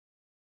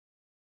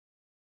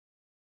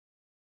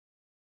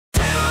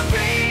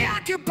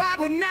preoccupied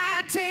with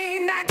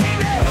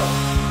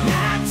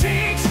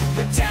 1919s.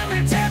 The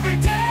talent every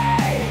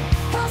day.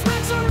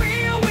 Husbands are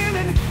real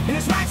women.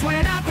 His rights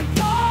went out the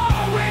door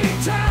when he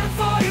turned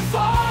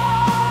 44.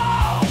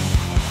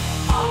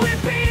 Only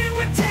beaten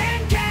with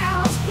 10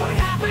 counts. What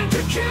happened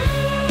to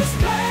Q's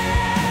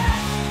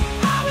plan?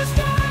 I was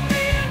gonna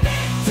be an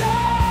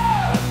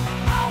inventor.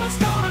 I was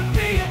gonna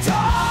be a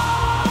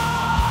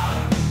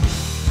dog.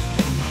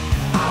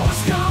 I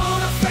was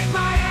gonna fake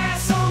my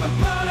ass on the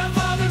blood of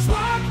others'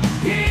 work.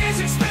 His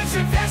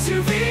expensive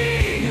SUV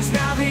is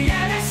now the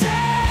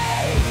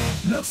NSA.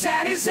 Looks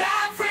at his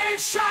average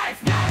STRife.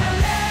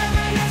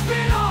 9/11 has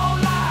been all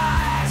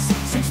lies.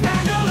 Since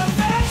MANDELA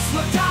EFFECTS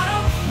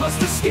Madonna must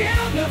have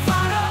skilled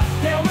Nirvana.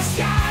 There was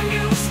sky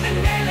nukes and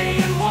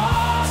alien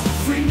wars.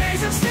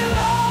 FreeMasons still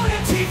own a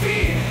TV.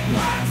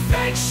 Like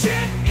fake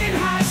shit in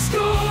high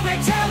school. They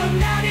tell him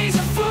that he's a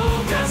fool,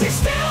 cause he's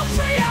still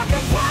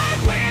preoccupied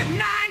with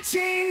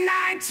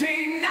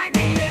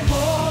 1919 and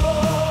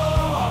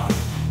more.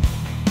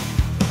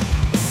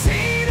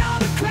 Seen all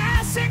the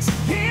classics,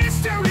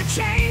 history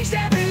changed